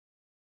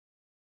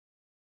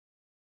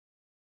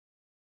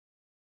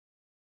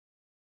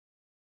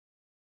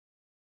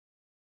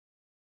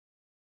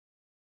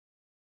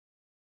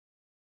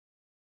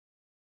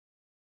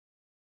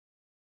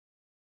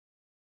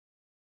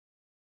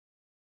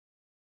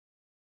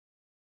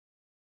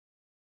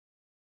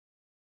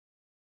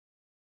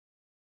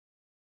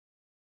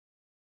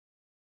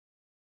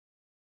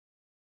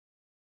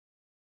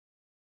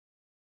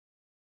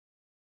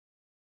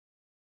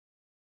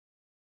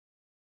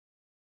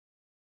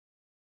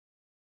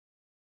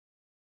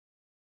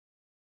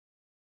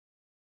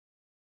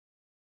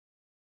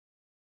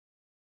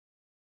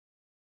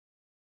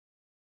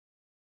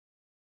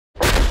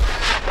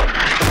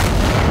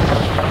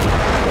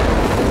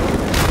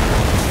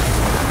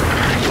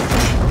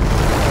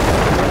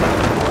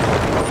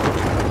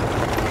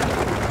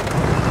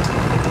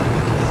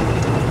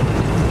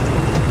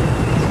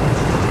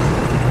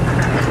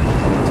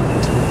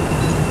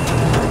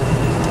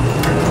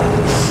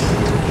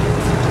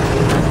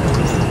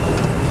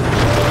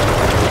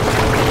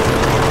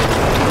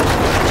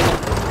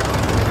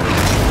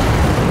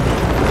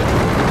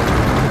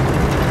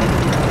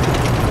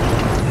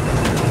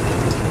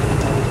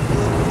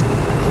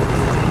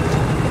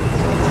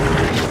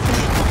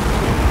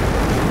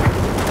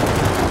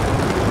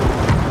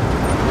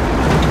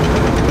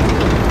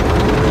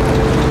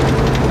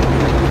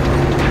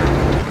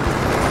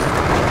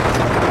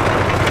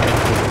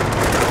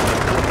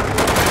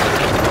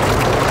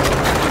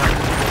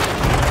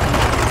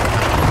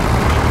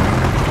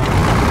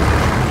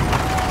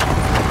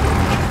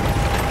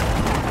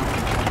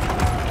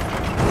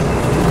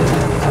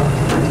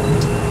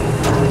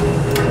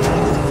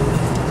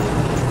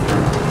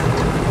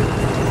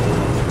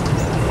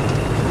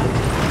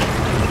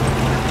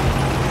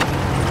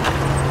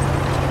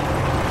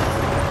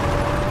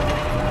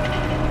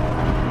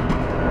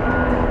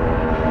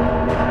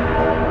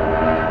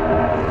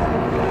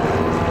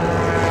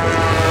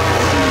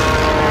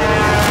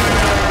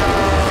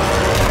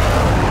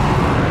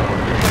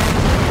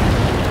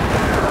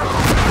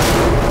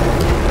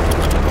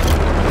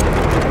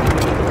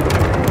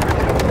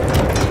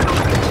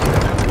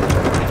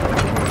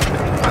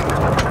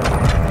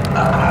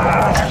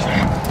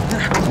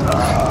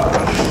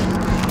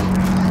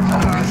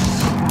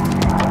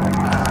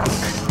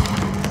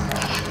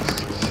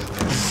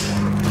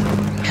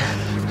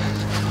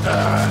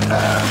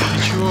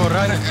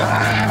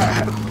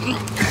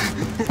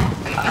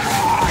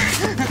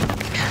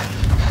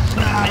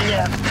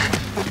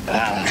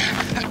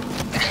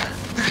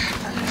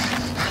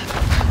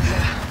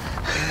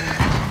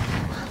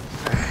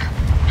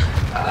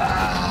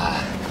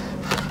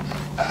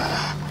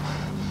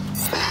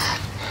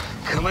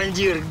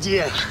командир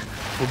где?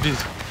 Убит.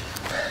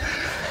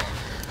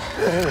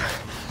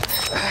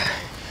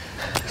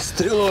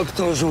 Стрелок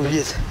тоже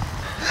убит.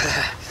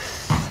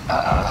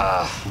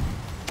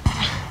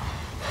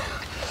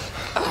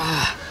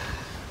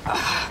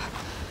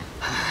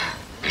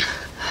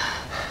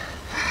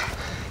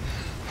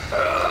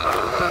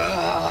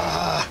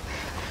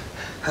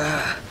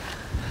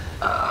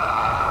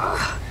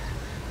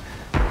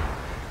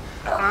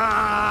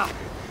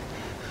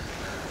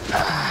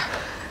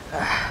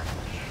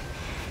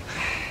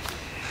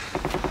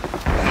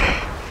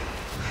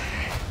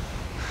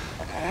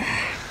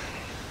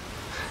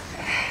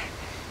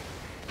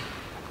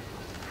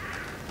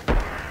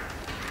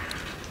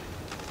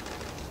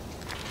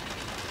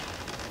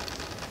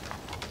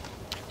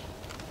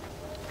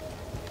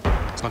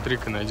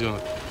 Смотри-ка,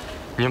 найденок.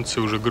 Немцы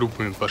уже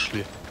группами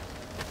пошли.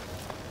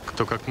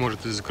 Кто как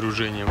может из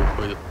окружения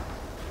выходит.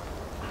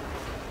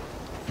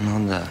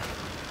 Ну да.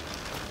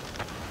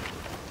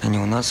 Они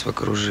у нас в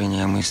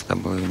окружении, а мы с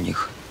тобой у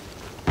них.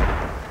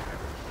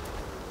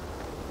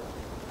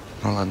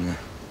 Ну ладно.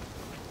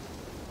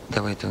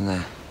 Давай туда.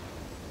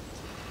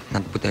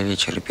 Надо бы до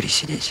вечера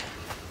пересидеть.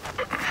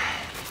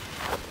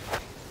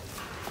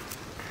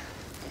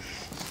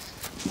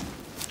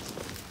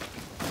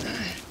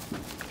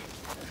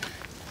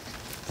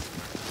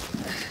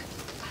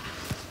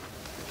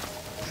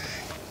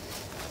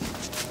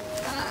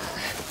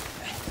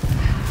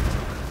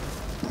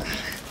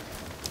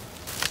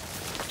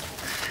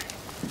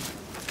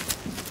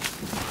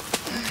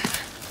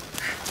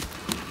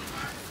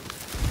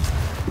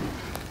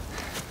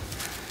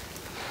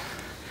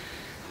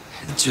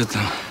 Что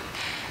там?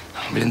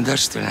 Блиндаж,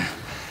 что ли?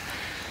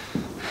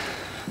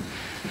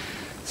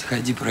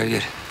 Сходи,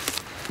 проверь.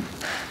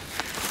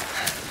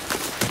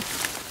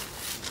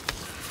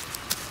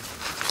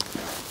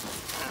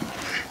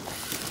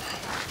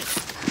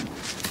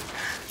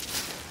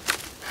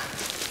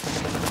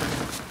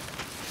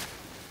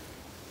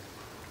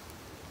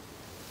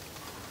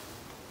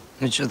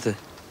 Ну, что ты?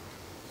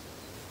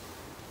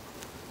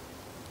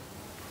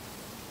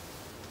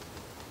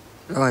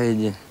 Давай,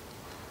 иди.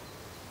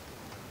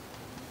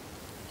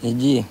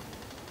 Иди.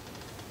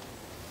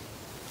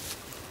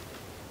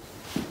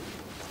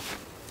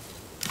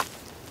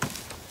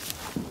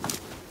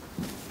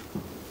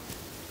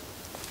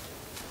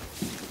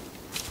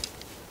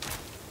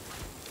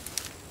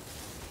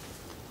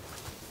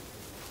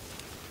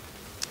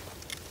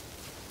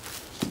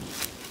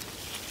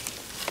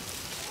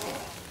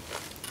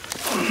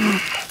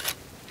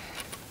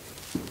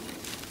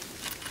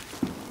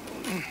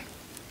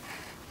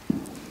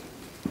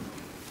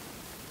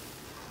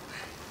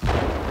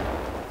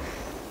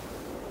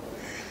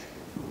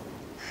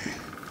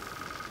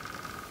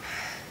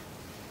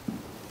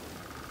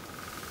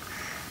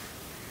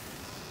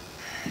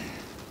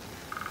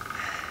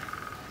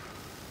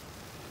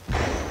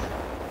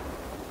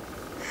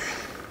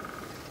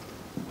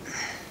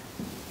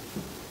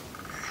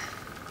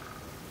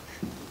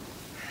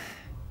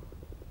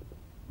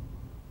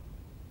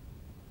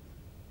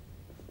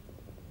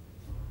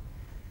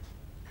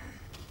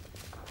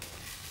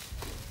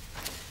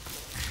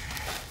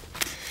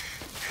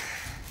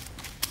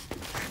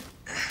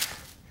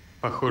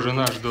 Похоже,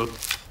 наш ДОТ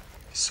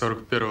из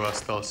 41-го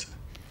остался.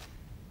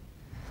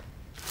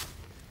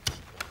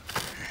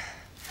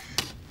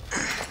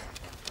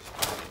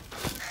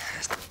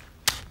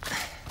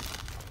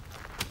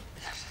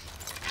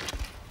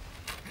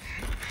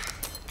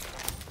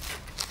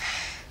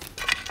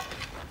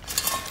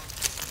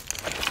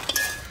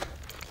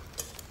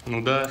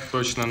 Ну да,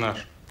 точно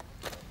наш.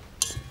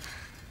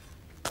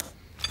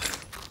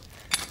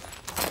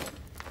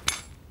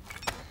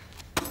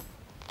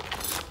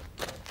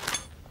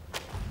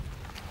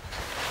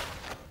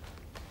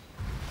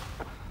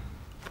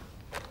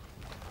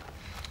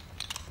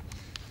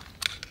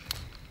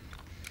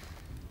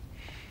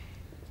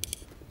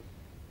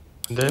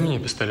 Дай мне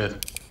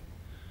пистолет.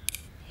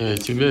 Я и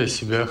тебя, и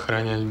себя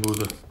охранять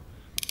буду.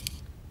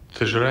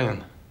 Ты же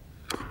ранен?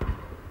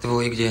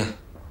 Твой где?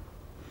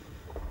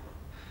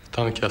 В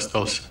танке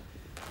остался.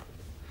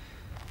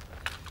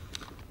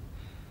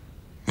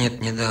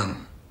 Нет, не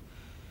дам.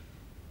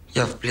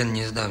 Я в плен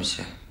не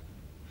сдамся.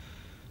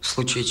 В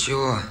случае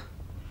чего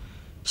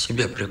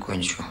себя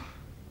прикончу.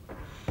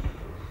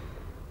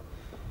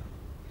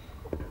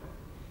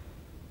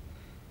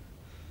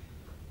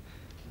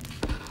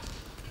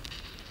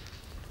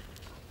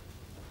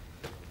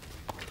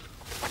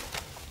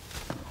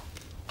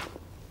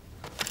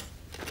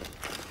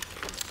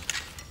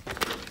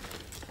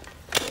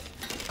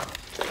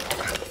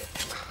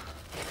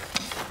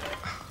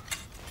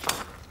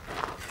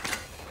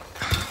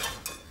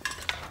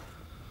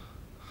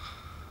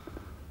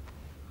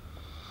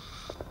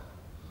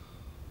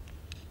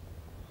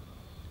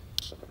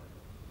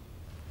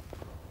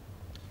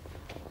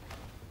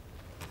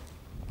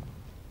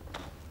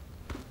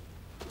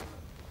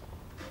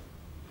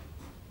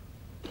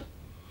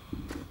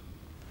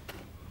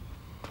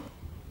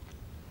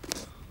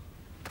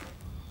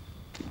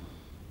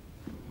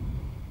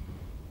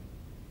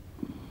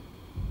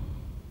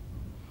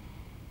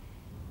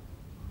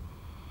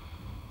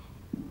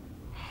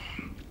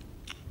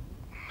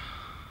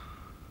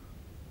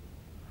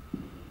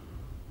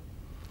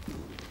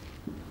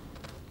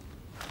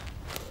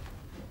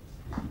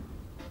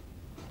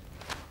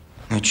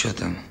 Ну, что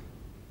там?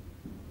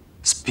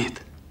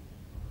 Спит.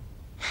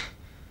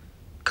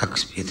 Как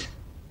спит?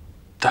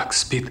 Так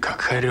спит,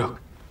 как хорек.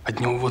 От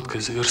него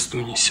водкой за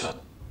версту несет.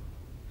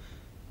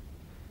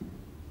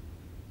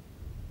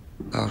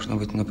 Должно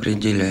быть на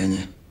пределе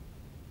они,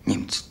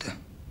 немцы-то.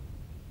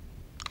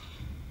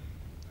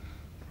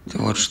 Ты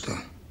вот что.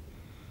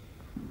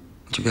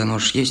 У тебя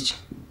нож есть?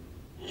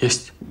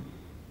 Есть.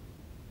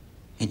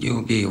 Иди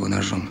убей его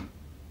ножом.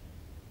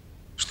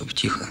 Чтоб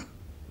тихо.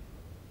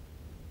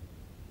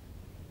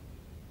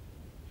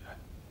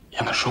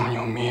 Я ножом не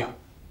умею.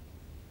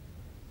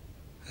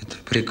 Это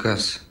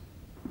приказ.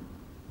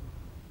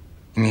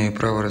 Имею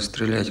право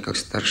расстрелять, как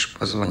старший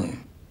по званию.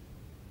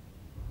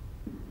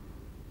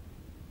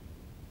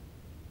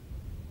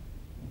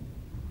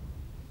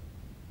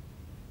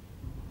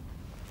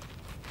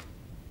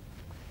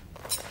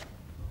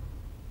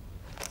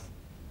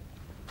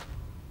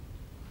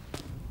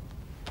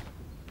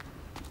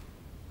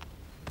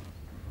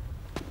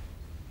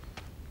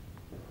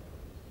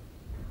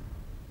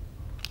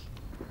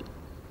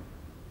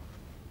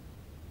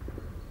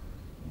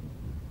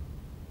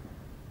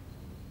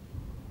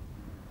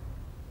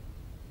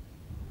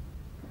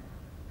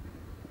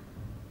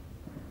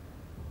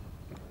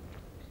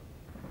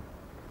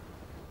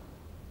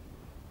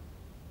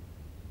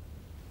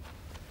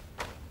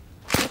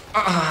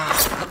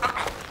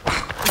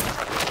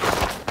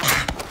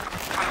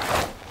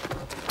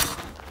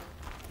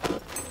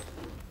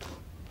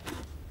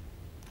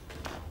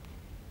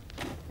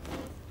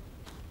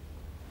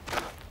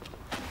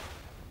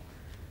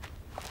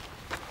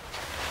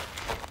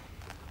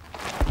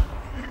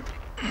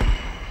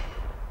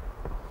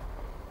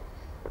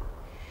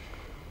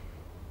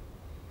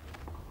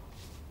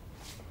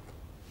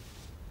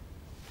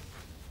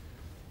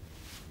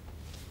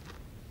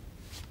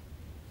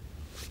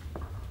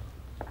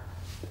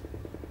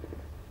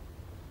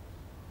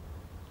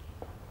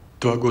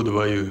 Два года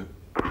воюю.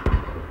 А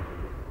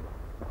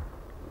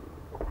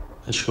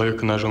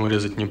человека ножом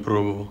резать не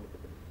пробовал.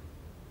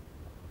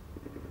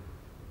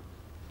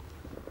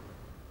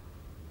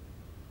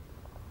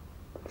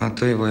 На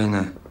то и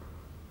война,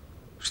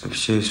 чтобы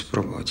все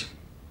испробовать.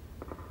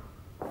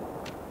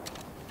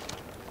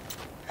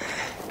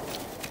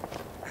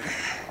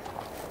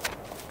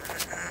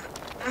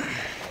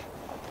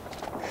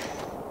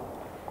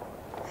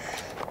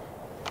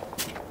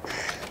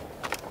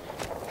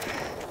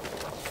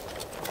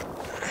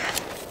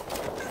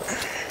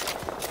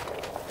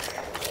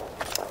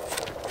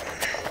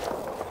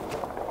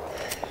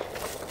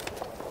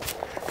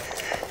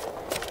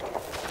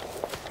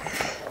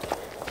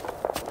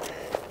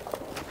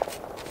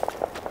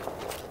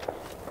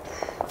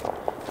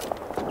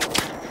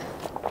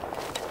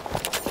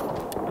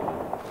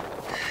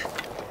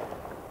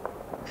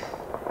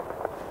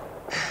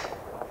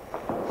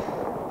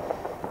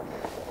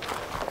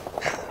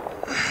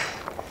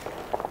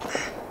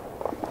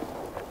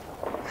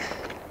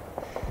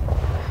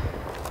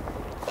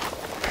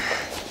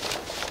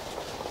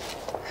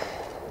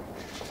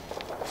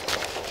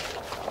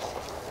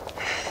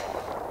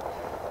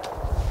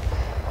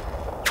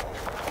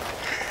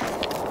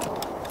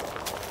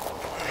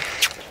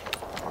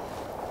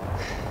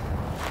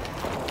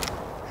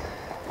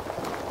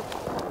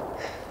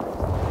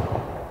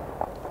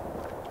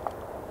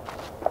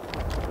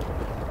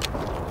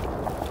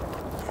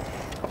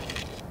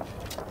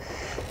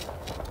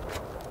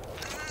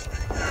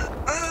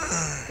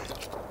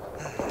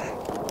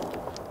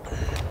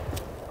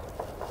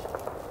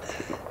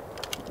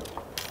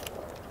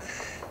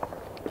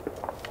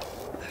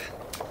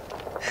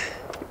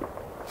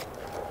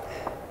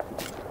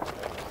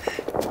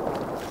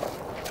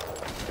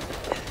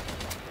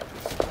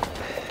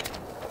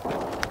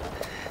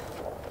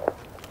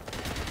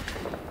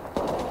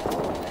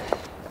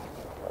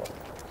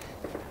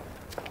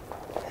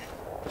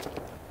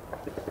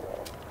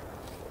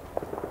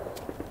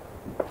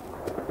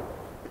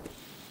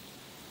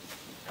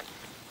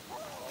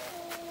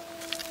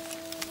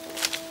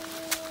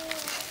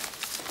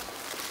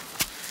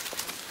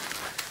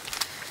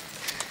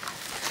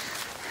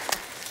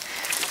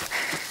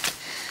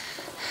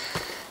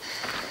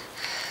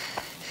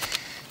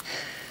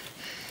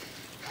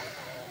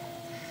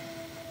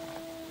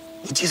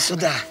 Иди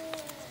сюда.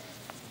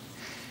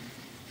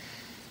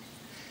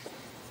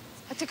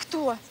 А ты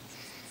кто?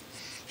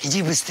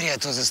 Иди быстрее, а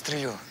то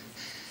застрелю.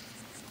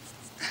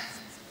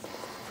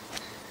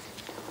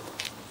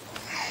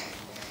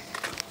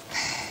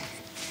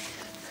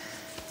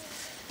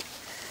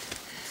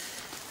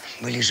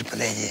 Ближе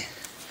подойди.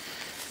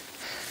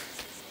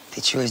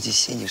 Ты чего здесь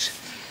сидишь?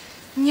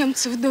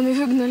 Немцы в доме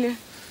выгнали.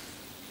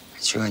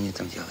 Чего они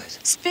там делают?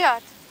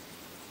 Спят.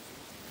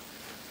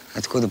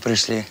 Откуда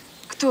пришли?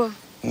 Кто?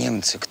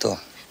 Немцы кто?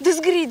 Да с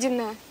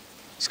Гридина.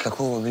 С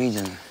какого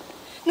Гридина?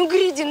 Ну,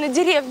 Гридина,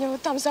 деревня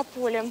вот там за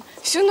полем.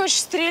 Всю ночь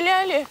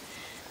стреляли.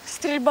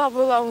 Стрельба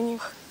была у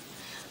них.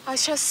 А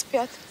сейчас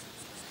спят.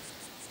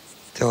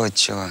 Ты вот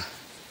чего?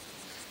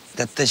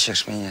 Да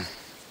тащишь меня.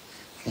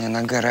 У меня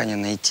нога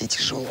ранена, идти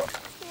тяжело.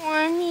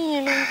 Ой,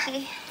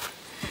 миленький.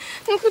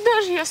 Ну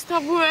куда же я с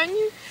тобой?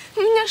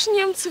 У меня ж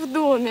немцы в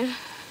доме.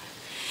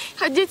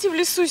 А дети в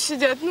лесу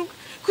сидят. Ну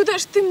куда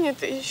ж ты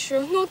мне-то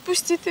еще? Ну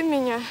отпусти ты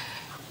меня.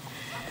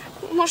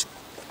 Может,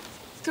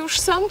 ты уж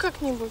сам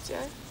как-нибудь,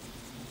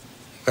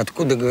 а?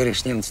 Откуда,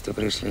 говоришь, немцы-то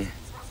пришли?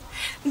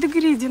 Да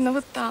Гридина,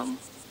 вот там.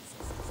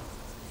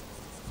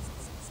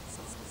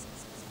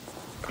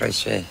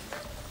 Прощай.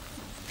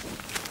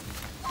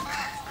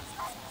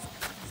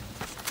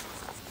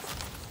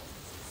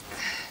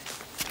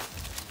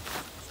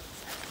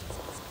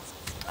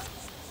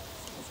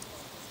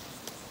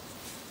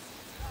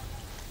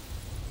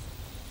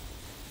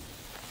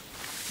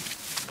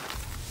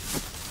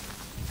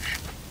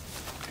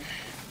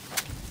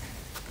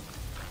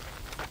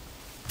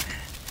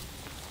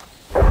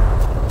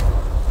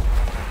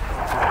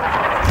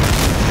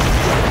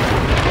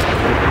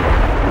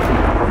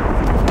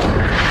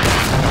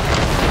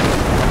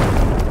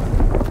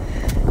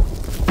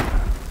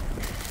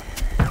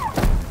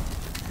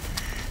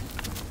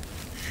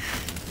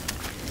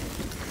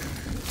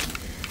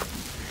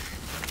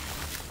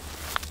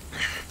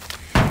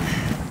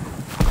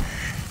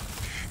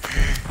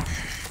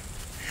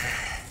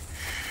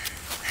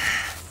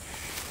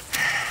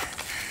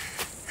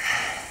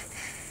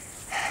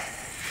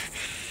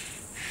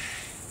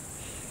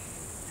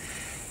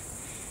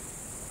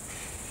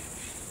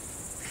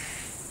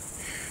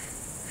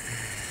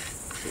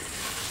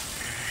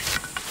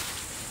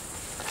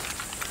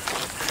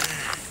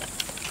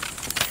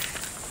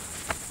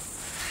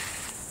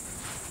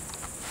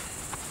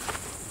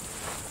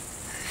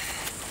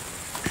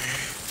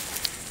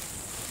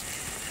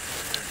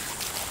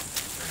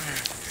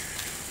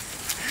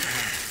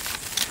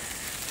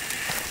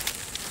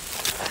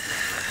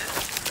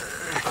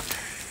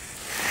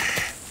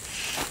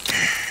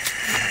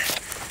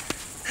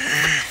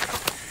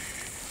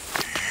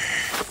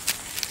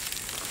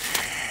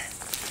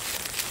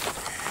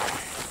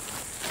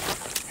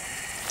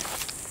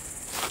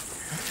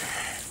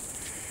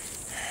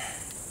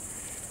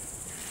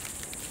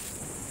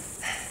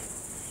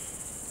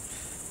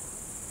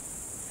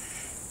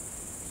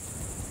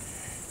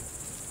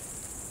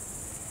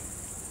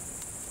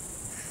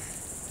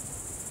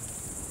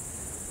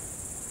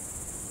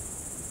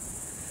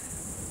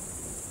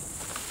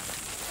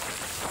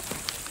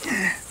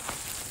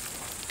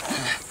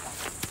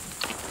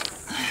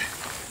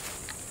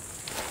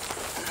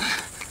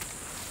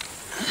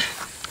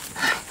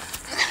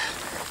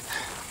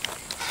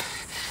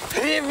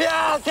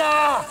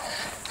 Ребята!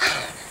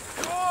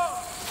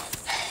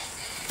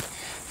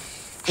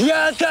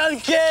 Я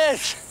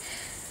танкист!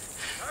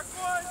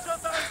 Какой еще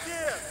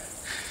танкист?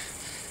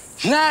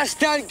 Наш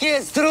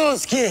танкист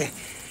русский!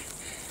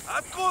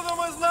 Откуда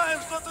мы знаем,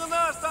 что ты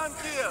наш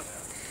танкист?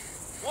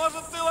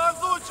 Может, ты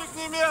лазутчик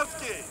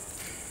немецкий?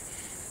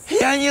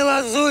 Я не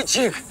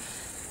лазутчик!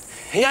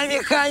 Я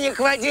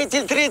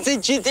механик-водитель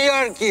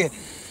 34-ки!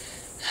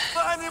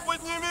 Встань и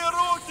подними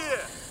руки!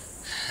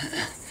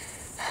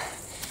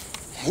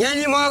 Я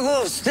не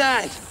могу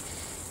встать!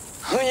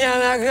 У меня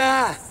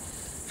нога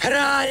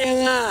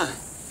ранена!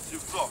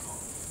 Севцов,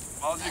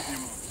 ползи к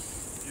нему.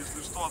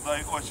 Если что,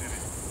 дай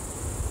очередь.